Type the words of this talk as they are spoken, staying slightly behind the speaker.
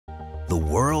The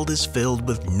world is filled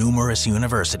with numerous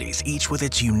universities, each with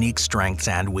its unique strengths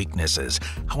and weaknesses.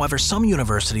 However, some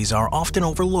universities are often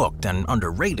overlooked and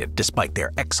underrated despite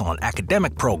their excellent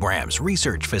academic programs,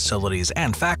 research facilities,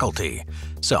 and faculty.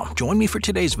 So, join me for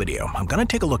today's video. I'm going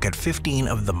to take a look at 15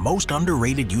 of the most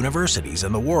underrated universities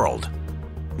in the world.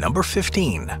 Number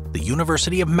 15. The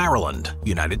University of Maryland,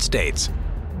 United States.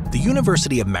 The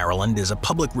University of Maryland is a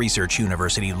public research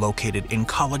university located in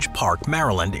College Park,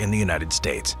 Maryland in the United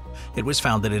States. It was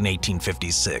founded in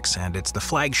 1856, and it's the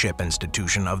flagship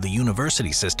institution of the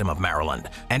University System of Maryland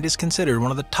and is considered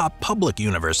one of the top public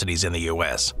universities in the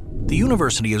U.S. The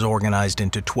university is organized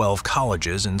into 12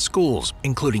 colleges and schools,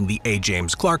 including the A.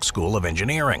 James Clark School of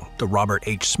Engineering, the Robert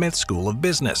H. Smith School of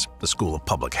Business, the School of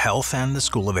Public Health, and the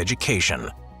School of Education.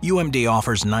 UMD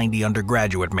offers 90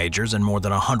 undergraduate majors and more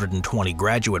than 120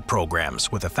 graduate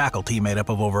programs, with a faculty made up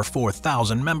of over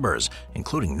 4,000 members,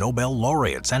 including Nobel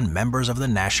laureates and members of the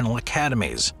national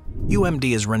academies.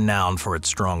 UMD is renowned for its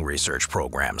strong research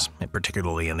programs,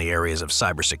 particularly in the areas of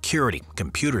cybersecurity,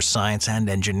 computer science, and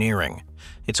engineering.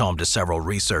 It's home to several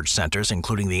research centers,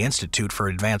 including the Institute for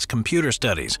Advanced Computer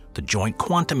Studies, the Joint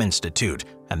Quantum Institute,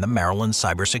 and the Maryland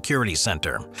Cybersecurity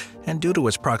Center. And due to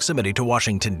its proximity to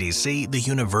Washington, D.C., the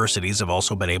universities have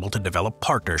also been able to develop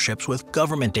partnerships with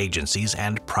government agencies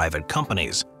and private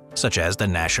companies, such as the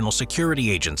National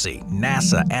Security Agency,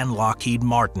 NASA, and Lockheed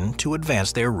Martin, to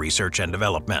advance their research and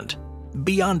development.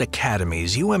 Beyond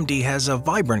academies, UMD has a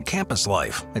vibrant campus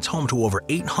life. It's home to over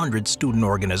 800 student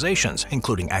organizations,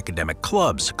 including academic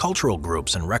clubs, cultural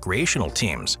groups, and recreational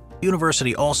teams. The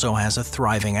university also has a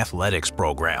thriving athletics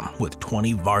program, with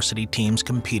 20 varsity teams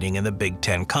competing in the Big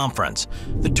Ten Conference.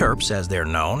 The Terps, as they're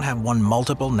known, have won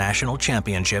multiple national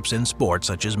championships in sports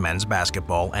such as men's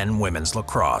basketball and women's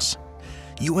lacrosse.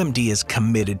 UMD is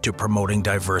committed to promoting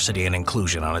diversity and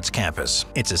inclusion on its campus.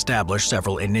 It's established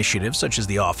several initiatives such as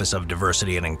the Office of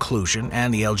Diversity and Inclusion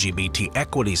and the LGBT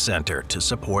Equity Center to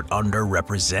support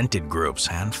underrepresented groups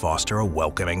and foster a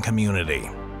welcoming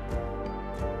community.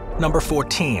 Number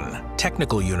 14.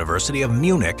 Technical University of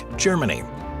Munich, Germany.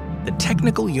 The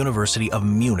Technical University of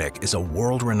Munich is a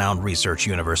world-renowned research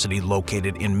university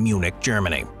located in Munich,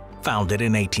 Germany. Founded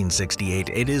in 1868,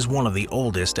 it is one of the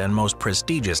oldest and most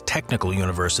prestigious technical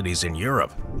universities in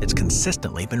Europe. It's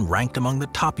consistently been ranked among the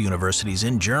top universities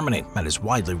in Germany and is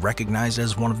widely recognized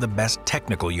as one of the best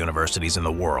technical universities in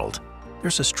the world.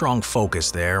 There's a strong focus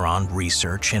there on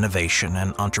research, innovation,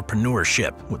 and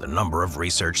entrepreneurship, with a number of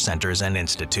research centers and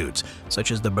institutes, such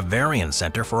as the Bavarian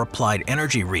Center for Applied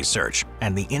Energy Research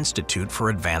and the Institute for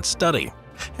Advanced Study.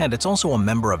 And it's also a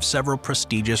member of several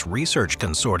prestigious research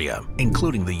consortia,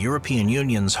 including the European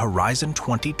Union's Horizon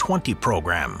 2020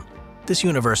 program. This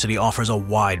university offers a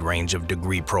wide range of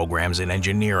degree programs in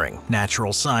engineering,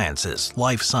 natural sciences,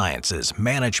 life sciences,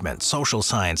 management, social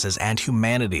sciences, and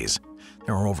humanities.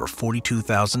 There are over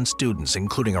 42,000 students,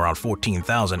 including around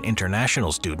 14,000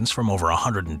 international students from over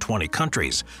 120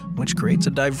 countries, which creates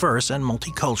a diverse and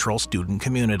multicultural student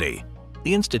community.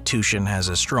 The institution has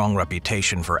a strong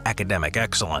reputation for academic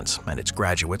excellence, and its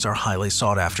graduates are highly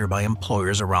sought after by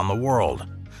employers around the world.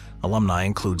 Alumni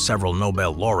include several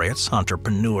Nobel laureates,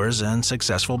 entrepreneurs, and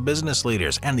successful business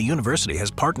leaders, and the university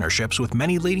has partnerships with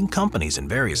many leading companies in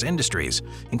various industries,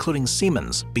 including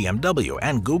Siemens, BMW,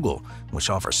 and Google,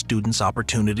 which offer students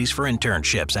opportunities for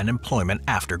internships and employment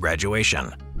after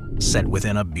graduation. Set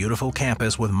within a beautiful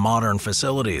campus with modern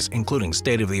facilities, including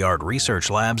state-of-the-art research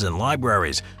labs and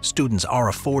libraries, students are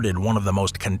afforded one of the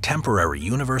most contemporary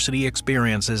university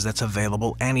experiences that's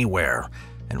available anywhere.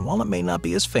 And while it may not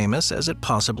be as famous as it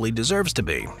possibly deserves to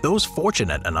be, those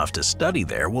fortunate enough to study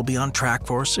there will be on track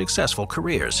for successful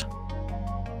careers.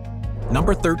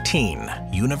 Number 13.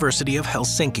 University of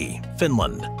Helsinki,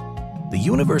 Finland. The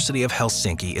University of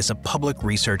Helsinki is a public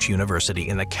research university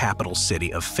in the capital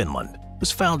city of Finland. It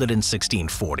was founded in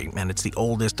 1640, and it's the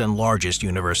oldest and largest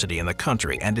university in the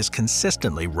country and is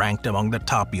consistently ranked among the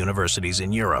top universities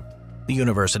in Europe. The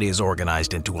university is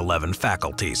organized into 11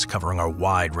 faculties covering a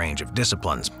wide range of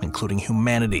disciplines, including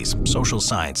humanities, social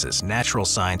sciences, natural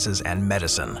sciences, and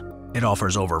medicine. It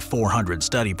offers over 400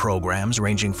 study programs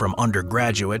ranging from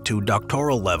undergraduate to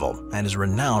doctoral level and is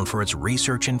renowned for its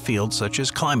research in fields such as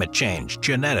climate change,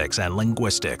 genetics, and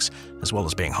linguistics, as well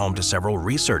as being home to several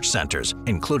research centers,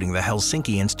 including the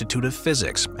Helsinki Institute of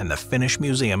Physics and the Finnish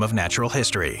Museum of Natural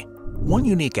History. One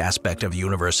unique aspect of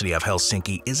University of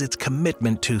Helsinki is its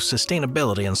commitment to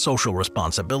sustainability and social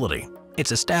responsibility.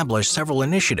 It's established several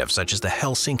initiatives such as the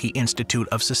Helsinki Institute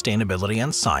of Sustainability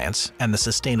and Science and the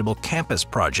Sustainable Campus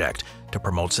Project to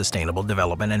promote sustainable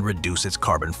development and reduce its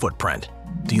carbon footprint.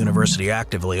 The university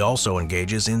actively also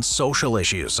engages in social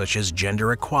issues such as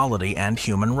gender equality and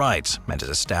human rights and has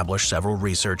established several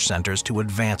research centers to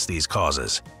advance these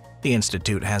causes. The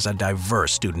institute has a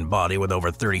diverse student body with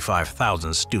over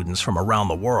 35,000 students from around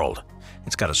the world.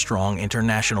 It's got a strong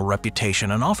international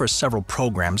reputation and offers several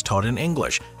programs taught in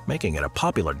English, making it a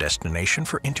popular destination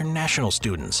for international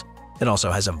students. It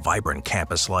also has a vibrant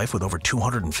campus life with over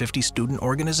 250 student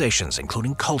organizations,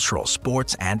 including cultural,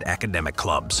 sports, and academic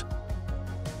clubs.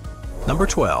 Number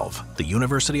 12. The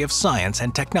University of Science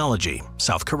and Technology,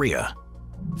 South Korea.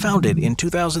 Founded in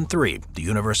 2003, the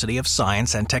University of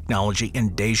Science and Technology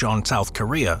in Daejeon, South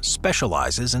Korea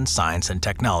specializes in science and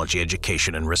technology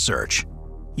education and research.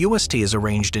 UST is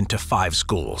arranged into 5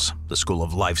 schools: the School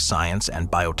of Life Science and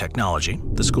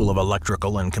Biotechnology, the School of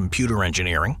Electrical and Computer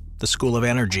Engineering, the School of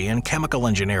Energy and Chemical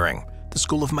Engineering, the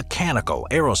School of Mechanical,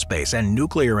 Aerospace, and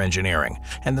Nuclear Engineering,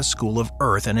 and the School of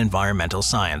Earth and Environmental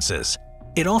Sciences.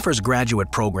 It offers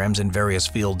graduate programs in various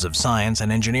fields of science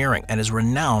and engineering and is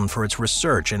renowned for its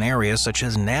research in areas such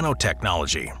as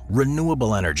nanotechnology,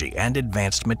 renewable energy, and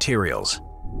advanced materials.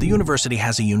 The university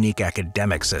has a unique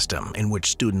academic system in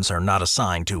which students are not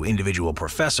assigned to individual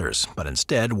professors, but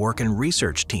instead work in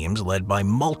research teams led by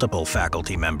multiple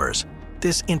faculty members.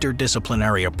 This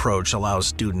interdisciplinary approach allows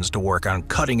students to work on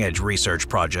cutting-edge research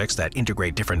projects that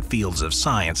integrate different fields of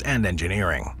science and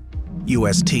engineering.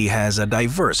 UST has a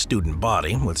diverse student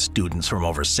body with students from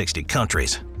over 60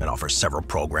 countries. It offers several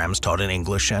programs taught in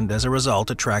English and, as a result,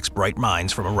 attracts bright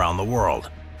minds from around the world.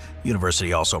 The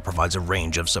university also provides a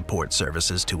range of support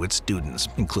services to its students,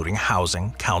 including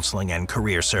housing, counseling, and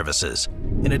career services.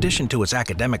 In addition to its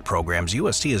academic programs,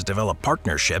 UST has developed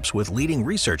partnerships with leading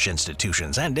research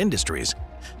institutions and industries.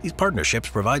 These partnerships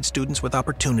provide students with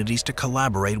opportunities to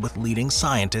collaborate with leading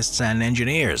scientists and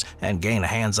engineers and gain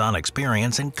hands-on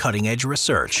experience in cutting-edge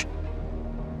research.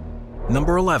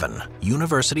 Number 11.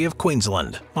 University of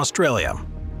Queensland, Australia.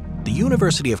 The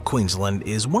University of Queensland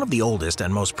is one of the oldest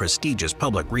and most prestigious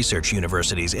public research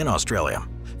universities in Australia.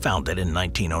 Founded in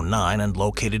 1909 and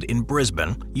located in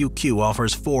Brisbane, UQ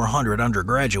offers 400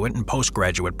 undergraduate and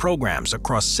postgraduate programs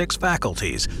across 6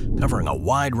 faculties, covering a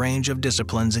wide range of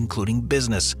disciplines including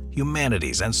business,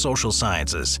 humanities and social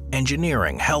sciences,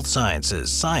 engineering, health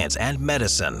sciences, science, and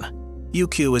medicine.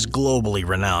 UQ is globally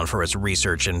renowned for its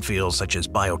research in fields such as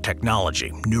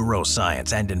biotechnology,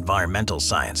 neuroscience, and environmental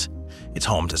science. It's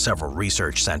home to several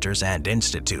research centers and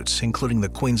institutes, including the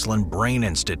Queensland Brain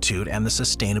Institute and the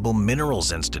Sustainable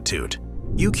Minerals Institute.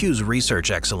 UQ's research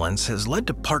excellence has led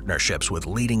to partnerships with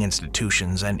leading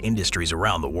institutions and industries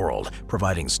around the world,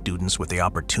 providing students with the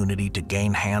opportunity to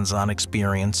gain hands-on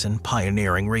experience in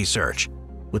pioneering research.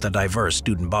 With a diverse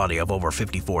student body of over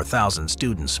 54,000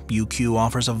 students, UQ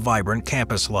offers a vibrant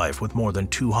campus life with more than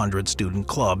 200 student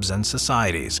clubs and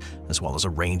societies, as well as a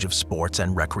range of sports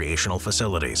and recreational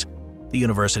facilities. The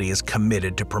university is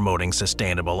committed to promoting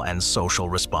sustainable and social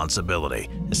responsibility,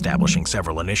 establishing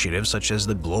several initiatives such as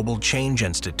the Global Change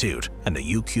Institute and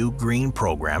the UQ Green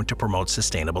Program to promote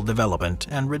sustainable development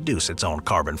and reduce its own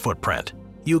carbon footprint.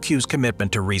 UQ's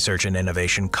commitment to research and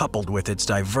innovation, coupled with its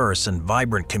diverse and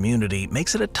vibrant community,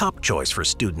 makes it a top choice for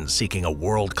students seeking a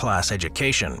world-class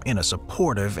education in a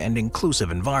supportive and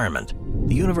inclusive environment.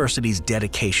 The university's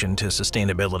dedication to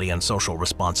sustainability and social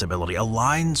responsibility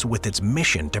aligns with its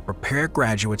mission to prepare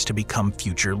graduates to become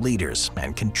future leaders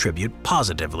and contribute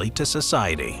positively to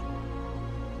society.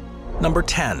 Number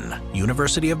 10.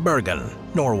 University of Bergen,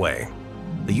 Norway.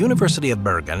 The University of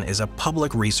Bergen is a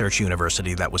public research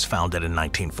university that was founded in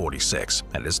 1946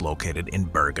 and is located in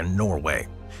Bergen, Norway.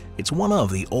 It's one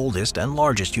of the oldest and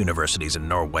largest universities in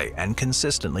Norway and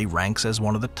consistently ranks as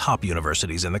one of the top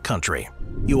universities in the country.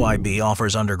 UIB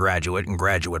offers undergraduate and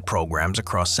graduate programs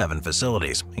across 7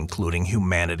 facilities, including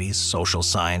humanities, social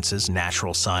sciences,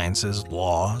 natural sciences,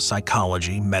 law,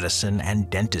 psychology, medicine, and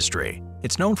dentistry.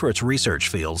 It's known for its research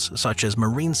fields such as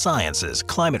marine sciences,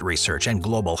 climate research, and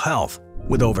global health.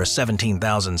 With over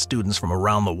 17,000 students from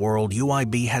around the world,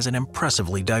 UIB has an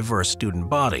impressively diverse student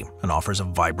body and offers a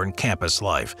vibrant campus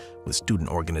life with student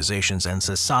organizations and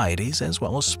societies, as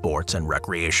well as sports and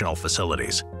recreational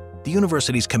facilities. The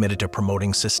university is committed to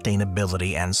promoting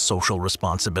sustainability and social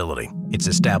responsibility. It's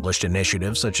established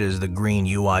initiatives such as the Green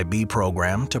UIB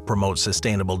program to promote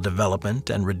sustainable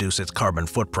development and reduce its carbon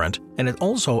footprint, and it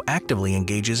also actively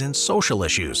engages in social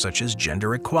issues such as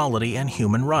gender equality and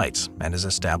human rights, and has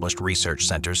established research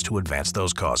centers to advance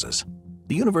those causes.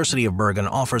 The University of Bergen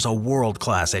offers a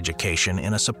world-class education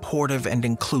in a supportive and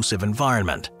inclusive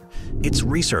environment. Its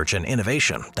research and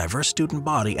innovation, diverse student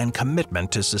body, and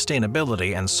commitment to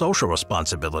sustainability and social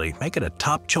responsibility make it a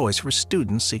top choice for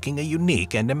students seeking a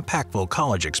unique and impactful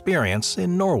college experience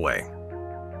in Norway.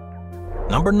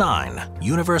 Number 9.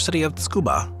 University of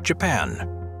Tsukuba,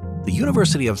 Japan. The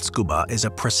University of Tsukuba is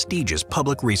a prestigious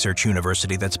public research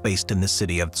university that's based in the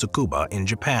city of Tsukuba in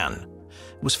Japan.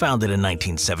 It was founded in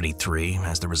 1973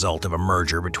 as the result of a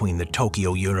merger between the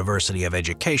Tokyo University of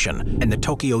Education and the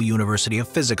Tokyo University of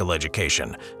Physical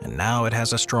Education, and now it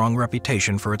has a strong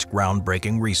reputation for its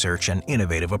groundbreaking research and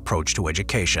innovative approach to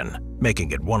education,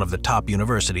 making it one of the top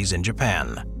universities in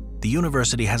Japan. The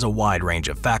university has a wide range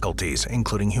of faculties,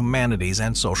 including humanities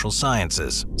and social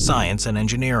sciences, science and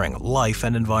engineering, life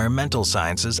and environmental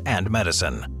sciences, and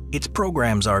medicine. Its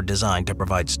programs are designed to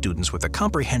provide students with a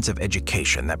comprehensive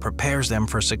education that prepares them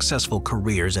for successful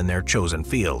careers in their chosen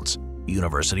fields. The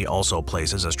university also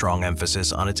places a strong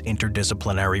emphasis on its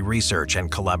interdisciplinary research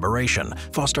and collaboration,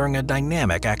 fostering a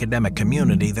dynamic academic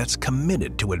community that's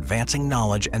committed to advancing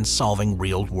knowledge and solving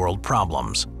real-world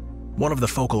problems. One of the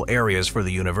focal areas for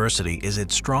the university is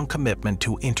its strong commitment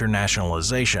to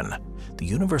internationalization. The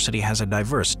university has a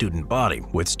diverse student body,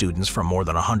 with students from more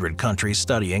than 100 countries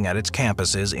studying at its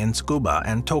campuses in Tsukuba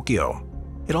and Tokyo.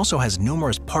 It also has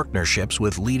numerous partnerships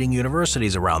with leading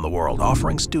universities around the world,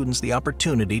 offering students the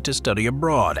opportunity to study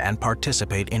abroad and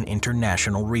participate in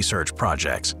international research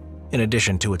projects. In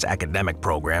addition to its academic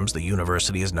programs, the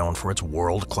university is known for its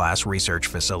world-class research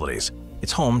facilities.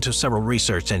 It's home to several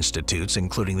research institutes,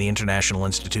 including the International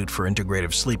Institute for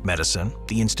Integrative Sleep Medicine,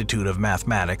 the Institute of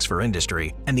Mathematics for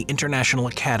Industry, and the International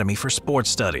Academy for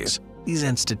Sports Studies. These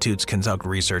institutes conduct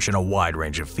research in a wide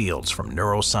range of fields, from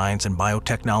neuroscience and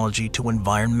biotechnology to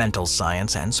environmental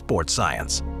science and sports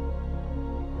science.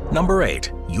 Number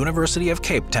 8. University of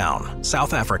Cape Town,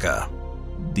 South Africa.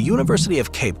 The University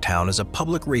of Cape Town is a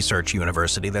public research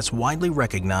university that's widely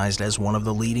recognized as one of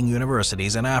the leading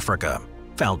universities in Africa.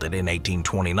 Founded in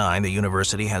 1829, the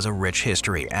university has a rich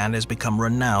history and has become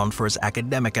renowned for its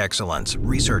academic excellence,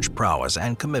 research prowess,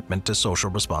 and commitment to social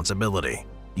responsibility.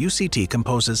 UCT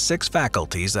composes 6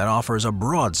 faculties that offers a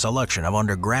broad selection of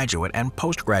undergraduate and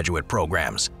postgraduate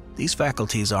programs. These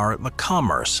faculties are the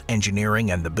Commerce,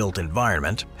 Engineering and the Built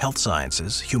Environment, Health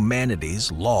Sciences,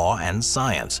 Humanities, Law, and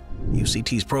Science.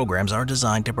 UCT's programs are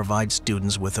designed to provide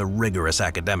students with a rigorous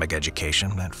academic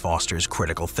education that fosters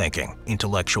critical thinking,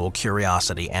 intellectual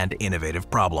curiosity, and innovative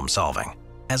problem-solving.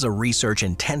 As a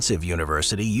research-intensive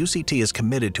university, UCT is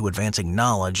committed to advancing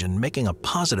knowledge and making a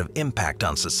positive impact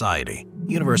on society.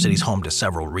 The university is home to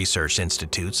several research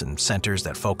institutes and centers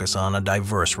that focus on a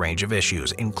diverse range of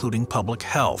issues, including public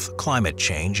health, climate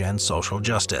change, and social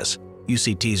justice.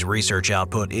 UCT's research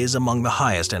output is among the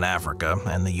highest in Africa,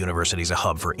 and the university is a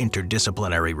hub for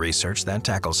interdisciplinary research that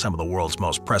tackles some of the world's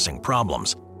most pressing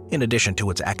problems. In addition to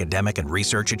its academic and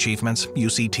research achievements,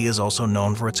 UCT is also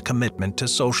known for its commitment to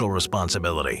social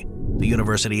responsibility. The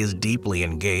university is deeply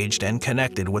engaged and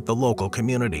connected with the local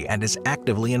community and is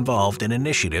actively involved in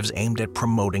initiatives aimed at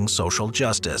promoting social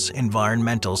justice,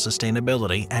 environmental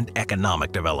sustainability, and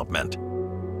economic development.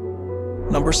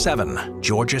 Number 7.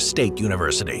 Georgia State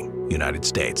University, United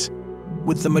States.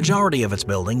 With the majority of its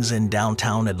buildings in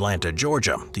downtown Atlanta,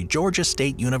 Georgia, the Georgia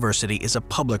State University is a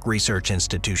public research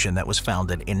institution that was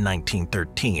founded in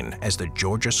 1913 as the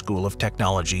Georgia School of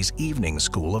Technology's Evening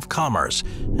School of Commerce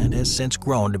and has since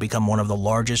grown to become one of the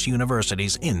largest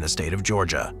universities in the state of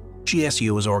Georgia.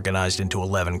 GSU is organized into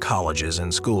 11 colleges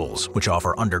and schools, which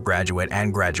offer undergraduate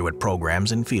and graduate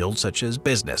programs in fields such as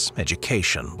business,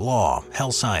 education, law,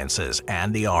 health sciences,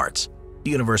 and the arts. The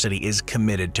university is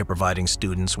committed to providing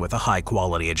students with a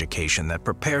high-quality education that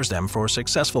prepares them for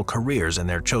successful careers in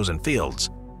their chosen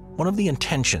fields. One of the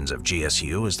intentions of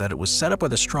GSU is that it was set up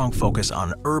with a strong focus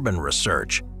on urban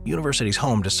research. The university is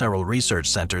home to several research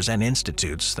centers and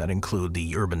institutes that include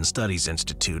the Urban Studies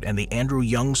Institute and the Andrew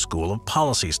Young School of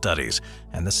Policy Studies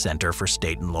and the Center for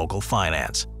State and Local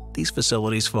Finance. These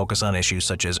facilities focus on issues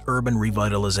such as urban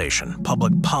revitalization,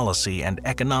 public policy, and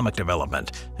economic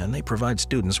development, and they provide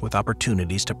students with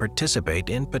opportunities to participate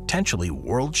in potentially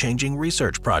world-changing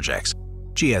research projects.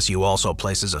 GSU also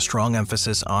places a strong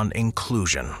emphasis on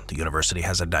inclusion. The university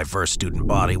has a diverse student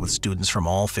body with students from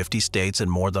all 50 states and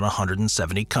more than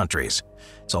 170 countries.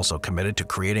 It's also committed to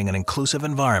creating an inclusive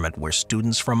environment where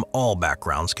students from all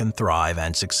backgrounds can thrive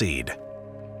and succeed.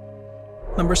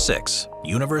 Number 6.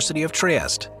 University of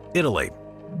Trieste, Italy.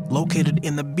 Located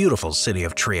in the beautiful city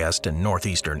of Trieste in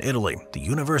northeastern Italy, the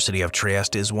University of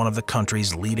Trieste is one of the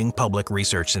country's leading public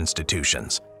research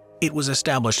institutions. It was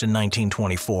established in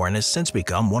 1924 and has since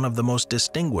become one of the most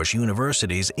distinguished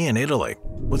universities in Italy.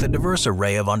 With a diverse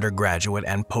array of undergraduate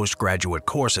and postgraduate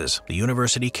courses, the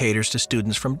university caters to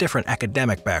students from different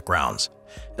academic backgrounds.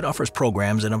 It offers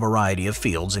programs in a variety of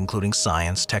fields including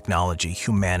science, technology,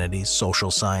 humanities,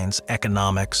 social science,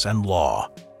 economics, and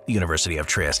law. The University of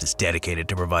Trieste is dedicated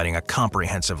to providing a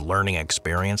comprehensive learning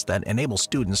experience that enables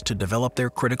students to develop their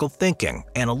critical thinking,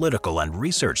 analytical, and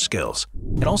research skills.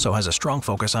 It also has a strong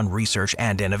focus on research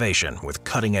and innovation, with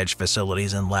cutting-edge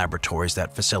facilities and laboratories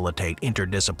that facilitate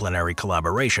interdisciplinary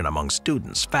collaboration among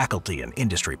students, faculty, and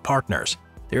industry partners.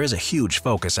 There is a huge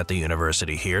focus at the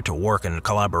university here to work in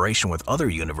collaboration with other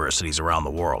universities around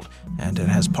the world, and it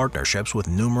has partnerships with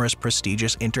numerous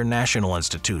prestigious international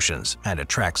institutions and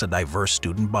attracts a diverse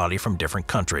student body from different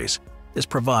countries. This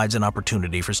provides an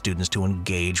opportunity for students to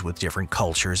engage with different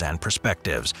cultures and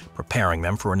perspectives, preparing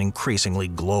them for an increasingly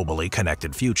globally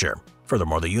connected future.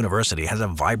 Furthermore, the university has a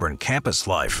vibrant campus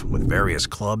life with various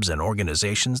clubs and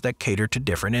organizations that cater to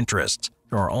different interests.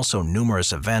 There are also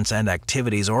numerous events and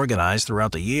activities organized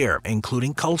throughout the year,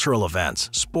 including cultural events,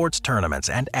 sports tournaments,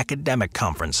 and academic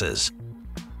conferences.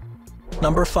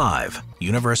 Number 5.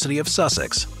 University of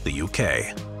Sussex, the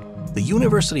UK. The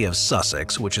University of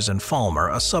Sussex, which is in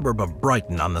Falmer, a suburb of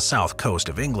Brighton on the south coast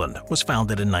of England, was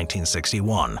founded in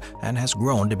 1961 and has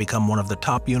grown to become one of the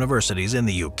top universities in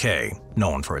the UK,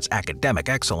 known for its academic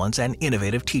excellence and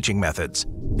innovative teaching methods.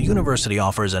 The university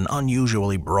offers an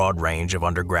unusually broad range of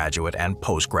undergraduate and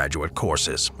postgraduate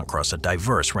courses across a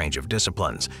diverse range of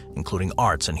disciplines, including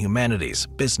arts and humanities,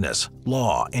 business,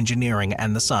 law, engineering,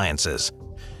 and the sciences.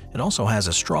 It also has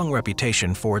a strong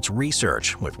reputation for its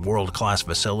research, with world-class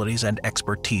facilities and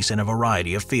expertise in a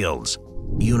variety of fields.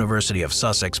 The University of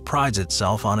Sussex prides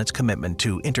itself on its commitment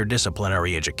to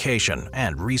interdisciplinary education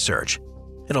and research.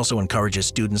 It also encourages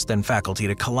students and faculty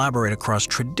to collaborate across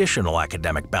traditional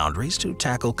academic boundaries to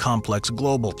tackle complex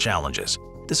global challenges.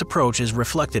 This approach is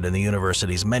reflected in the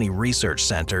university's many research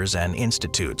centers and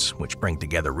institutes, which bring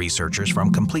together researchers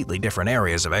from completely different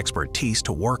areas of expertise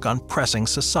to work on pressing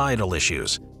societal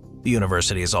issues. The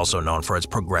university is also known for its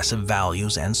progressive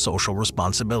values and social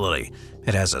responsibility.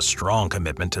 It has a strong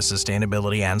commitment to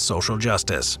sustainability and social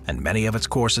justice, and many of its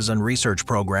courses and research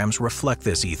programs reflect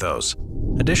this ethos.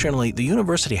 Additionally, the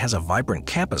university has a vibrant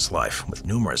campus life with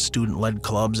numerous student-led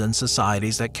clubs and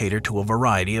societies that cater to a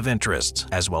variety of interests,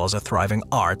 as well as a thriving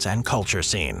arts and culture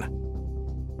scene.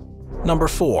 Number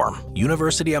 4.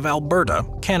 University of Alberta,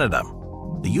 Canada.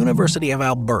 The University of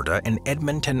Alberta in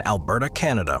Edmonton, Alberta,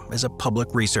 Canada is a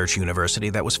public research university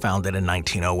that was founded in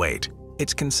 1908.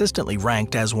 It's consistently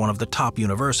ranked as one of the top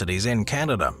universities in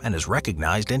Canada and is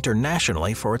recognized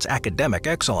internationally for its academic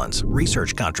excellence,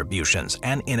 research contributions,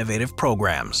 and innovative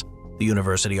programs. The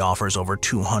university offers over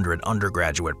 200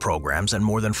 undergraduate programs and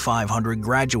more than 500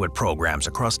 graduate programs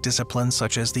across disciplines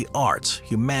such as the arts,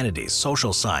 humanities,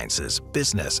 social sciences,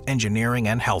 business, engineering,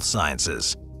 and health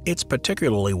sciences. It's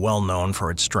particularly well known for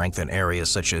its strength in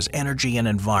areas such as energy and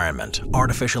environment,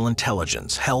 artificial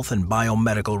intelligence, health and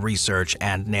biomedical research,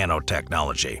 and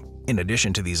nanotechnology. In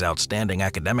addition to these outstanding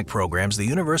academic programs, the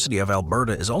University of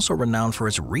Alberta is also renowned for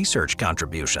its research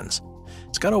contributions.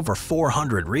 It's got over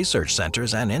 400 research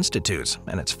centers and institutes,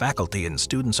 and its faculty and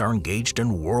students are engaged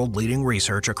in world-leading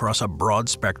research across a broad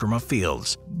spectrum of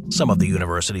fields. Some of the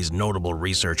university's notable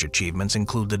research achievements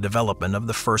include the development of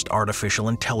the first artificial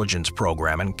intelligence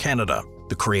program in Canada,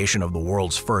 the creation of the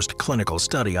world's first clinical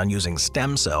study on using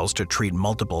stem cells to treat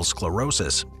multiple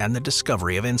sclerosis, and the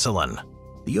discovery of insulin.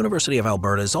 The University of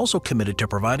Alberta is also committed to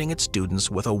providing its students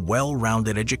with a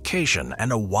well-rounded education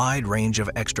and a wide range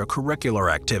of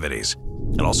extracurricular activities.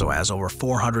 It also has over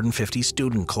 450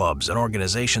 student clubs and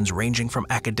organizations ranging from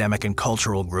academic and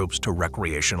cultural groups to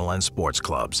recreational and sports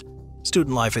clubs.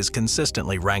 Student life is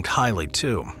consistently ranked highly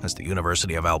too, as the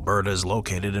University of Alberta is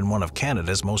located in one of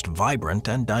Canada's most vibrant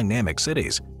and dynamic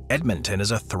cities. Edmonton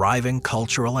is a thriving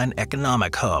cultural and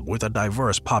economic hub with a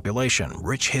diverse population,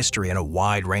 rich history, and a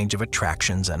wide range of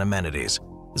attractions and amenities.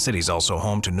 The city is also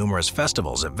home to numerous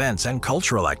festivals, events, and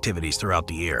cultural activities throughout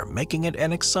the year, making it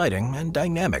an exciting and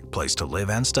dynamic place to live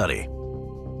and study.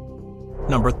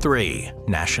 Number 3.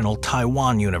 National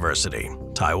Taiwan University,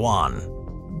 Taiwan.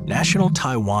 National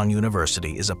Taiwan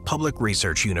University is a public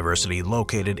research university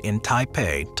located in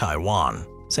Taipei, Taiwan.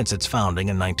 Since its founding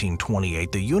in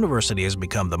 1928, the university has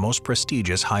become the most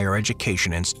prestigious higher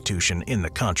education institution in the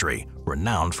country,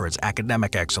 renowned for its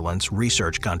academic excellence,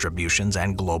 research contributions,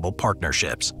 and global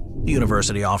partnerships. The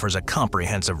university offers a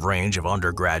comprehensive range of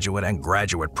undergraduate and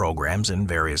graduate programs in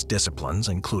various disciplines,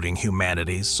 including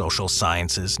humanities, social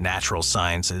sciences, natural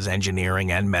sciences,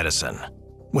 engineering, and medicine.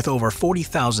 With over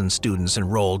 40,000 students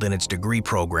enrolled in its degree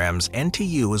programs,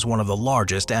 NTU is one of the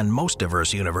largest and most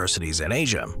diverse universities in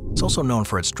Asia. It's also known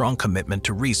for its strong commitment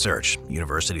to research. The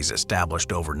university's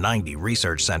established over 90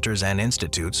 research centers and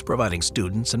institutes, providing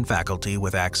students and faculty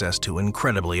with access to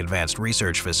incredibly advanced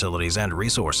research facilities and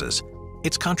resources.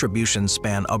 Its contributions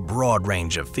span a broad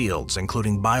range of fields,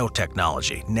 including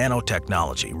biotechnology,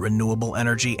 nanotechnology, renewable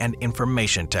energy, and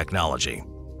information technology.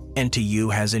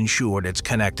 NTU has ensured it's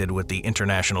connected with the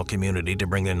international community to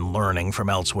bring in learning from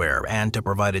elsewhere and to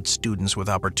provide its students with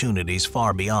opportunities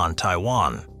far beyond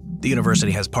Taiwan. The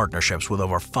university has partnerships with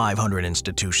over 500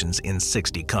 institutions in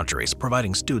 60 countries,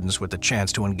 providing students with the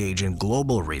chance to engage in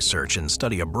global research and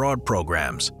study abroad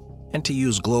programs.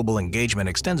 NTU's global engagement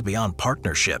extends beyond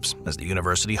partnerships, as the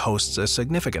university hosts a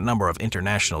significant number of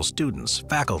international students,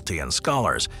 faculty, and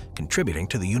scholars, contributing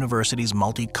to the university's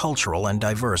multicultural and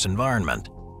diverse environment.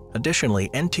 Additionally,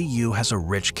 NTU has a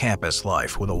rich campus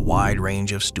life with a wide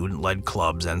range of student-led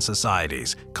clubs and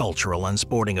societies, cultural and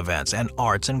sporting events, and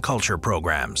arts and culture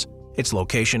programs. Its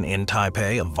location in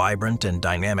Taipei, a vibrant and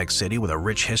dynamic city with a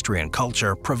rich history and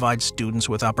culture, provides students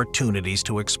with opportunities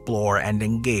to explore and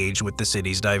engage with the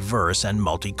city's diverse and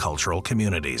multicultural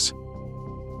communities.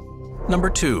 Number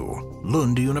 2.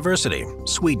 Lund University,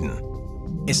 Sweden.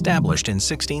 Established in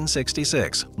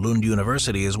 1666, Lund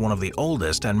University is one of the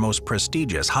oldest and most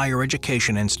prestigious higher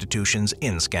education institutions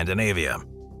in Scandinavia.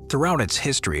 Throughout its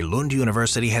history, Lund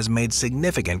University has made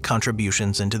significant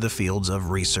contributions into the fields of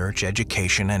research,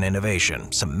 education, and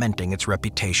innovation, cementing its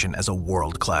reputation as a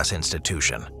world-class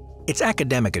institution. Its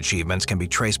academic achievements can be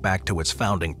traced back to its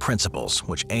founding principles,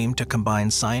 which aim to combine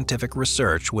scientific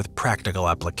research with practical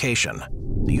application.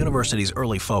 The university's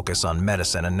early focus on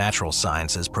medicine and natural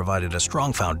sciences provided a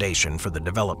strong foundation for the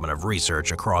development of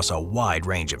research across a wide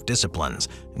range of disciplines,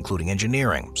 including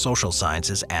engineering, social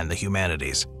sciences, and the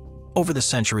humanities. Over the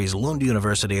centuries, Lund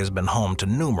University has been home to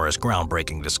numerous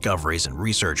groundbreaking discoveries and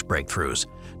research breakthroughs.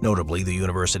 Notably, the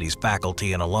university's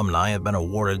faculty and alumni have been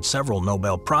awarded several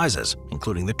Nobel Prizes,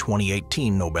 including the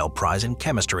 2018 Nobel Prize in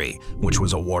Chemistry, which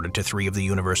was awarded to 3 of the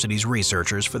university's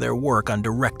researchers for their work on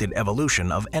directed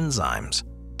evolution of enzymes.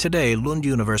 Today, Lund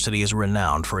University is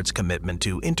renowned for its commitment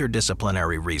to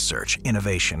interdisciplinary research,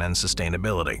 innovation, and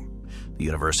sustainability. The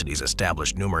university has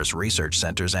established numerous research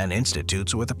centers and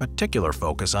institutes with a particular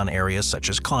focus on areas such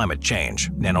as climate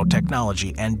change,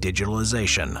 nanotechnology, and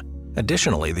digitalization.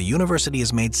 Additionally, the university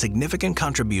has made significant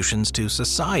contributions to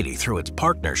society through its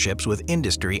partnerships with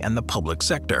industry and the public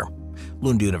sector.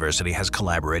 Lund University has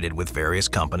collaborated with various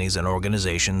companies and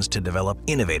organizations to develop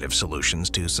innovative solutions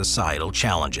to societal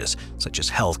challenges such as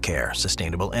healthcare,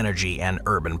 sustainable energy, and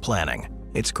urban planning.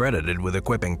 It's credited with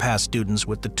equipping past students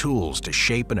with the tools to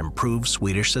shape and improve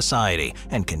Swedish society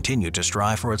and continue to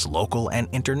strive for its local and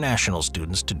international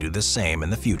students to do the same in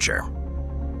the future.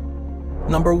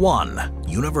 Number 1.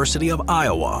 University of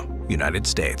Iowa, United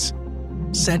States.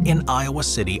 Set in Iowa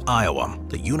City, Iowa,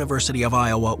 the University of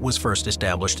Iowa was first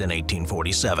established in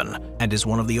 1847 and is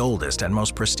one of the oldest and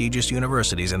most prestigious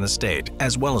universities in the state,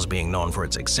 as well as being known for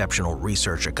its exceptional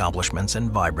research accomplishments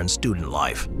and vibrant student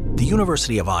life. The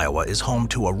University of Iowa is home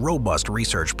to a robust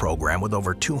research program with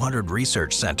over 200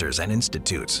 research centers and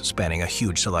institutes spanning a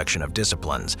huge selection of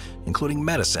disciplines, including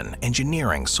medicine,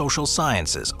 engineering, social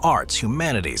sciences, arts,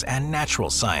 humanities, and natural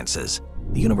sciences.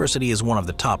 The university is one of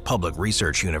the top public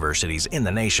research universities in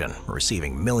the nation,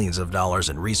 receiving millions of dollars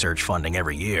in research funding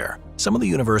every year. Some of the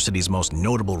university's most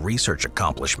notable research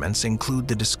accomplishments include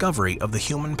the discovery of the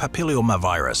human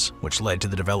papillomavirus, which led to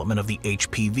the development of the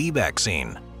HPV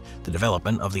vaccine, the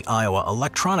development of the Iowa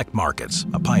electronic markets,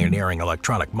 a pioneering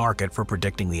electronic market for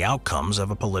predicting the outcomes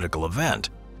of a political event.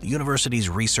 The university's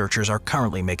researchers are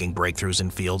currently making breakthroughs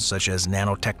in fields such as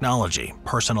nanotechnology,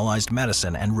 personalized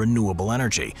medicine, and renewable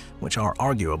energy, which are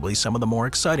arguably some of the more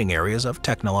exciting areas of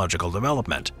technological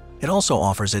development. It also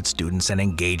offers its students an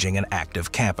engaging and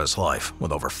active campus life.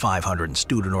 With over 500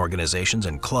 student organizations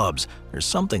and clubs, there's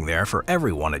something there for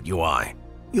everyone at UI.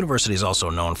 The university is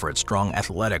also known for its strong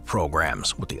athletic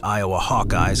programs, with the Iowa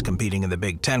Hawkeyes competing in the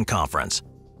Big Ten Conference.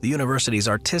 The university's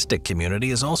artistic community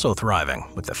is also thriving,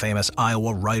 with the famous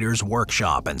Iowa Writers'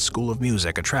 Workshop and School of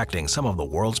Music attracting some of the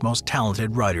world's most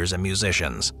talented writers and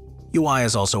musicians. UI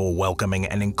is also a welcoming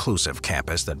and inclusive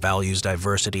campus that values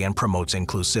diversity and promotes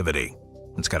inclusivity.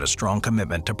 It's got a strong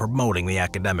commitment to promoting the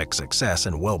academic success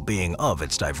and well-being of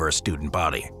its diverse student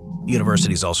body. The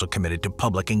university is also committed to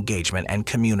public engagement and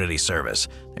community service.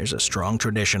 There's a strong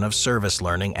tradition of service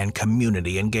learning and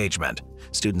community engagement.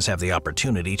 Students have the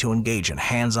opportunity to engage in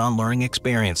hands-on learning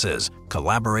experiences,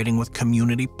 collaborating with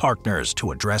community partners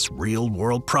to address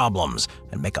real-world problems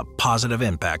and make a positive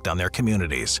impact on their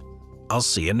communities. I'll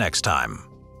see you next time.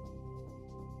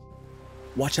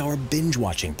 Watch our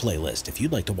binge-watching playlist if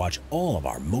you'd like to watch all of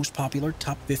our most popular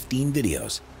top 15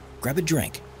 videos. Grab a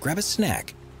drink, grab a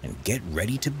snack, and get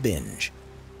ready to binge.